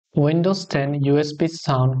Windows 10 USB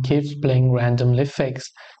sound keeps playing randomly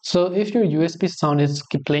fixed. So if your USB sound is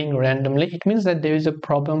playing randomly, it means that there is a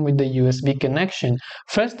problem with the USB connection.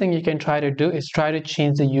 First thing you can try to do is try to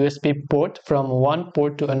change the USB port from one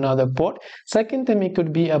port to another port. Second thing, it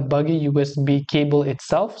could be a buggy USB cable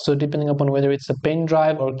itself. So depending upon whether it's a pen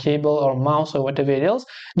drive or cable or mouse or whatever it is,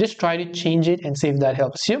 just try to change it and see if that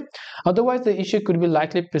helps you. Otherwise, the issue could be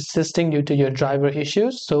likely persisting due to your driver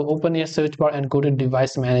issues. So open your search bar and go to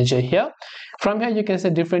device manager here. From here, you can see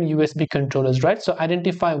different USB controllers, right? So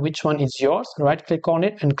identify which one is yours, right click on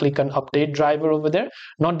it and click on update driver over there.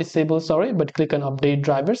 Not disable, sorry, but click on update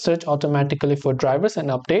driver. Search automatically for drivers and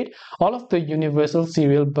update all of the universal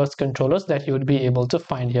serial bus controllers that you would be able to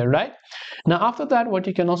find here, right? Now after that, what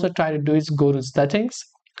you can also try to do is go to settings,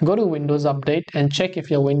 go to Windows Update and check if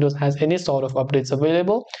your Windows has any sort of updates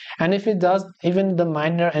available, and if it does, even the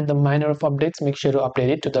minor of updates, make sure to update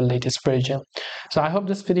it to the latest version. So I hope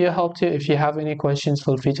this video helped you. If you have any questions,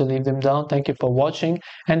 feel free to leave them down. Thank you for watching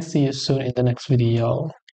and see you soon in the next video.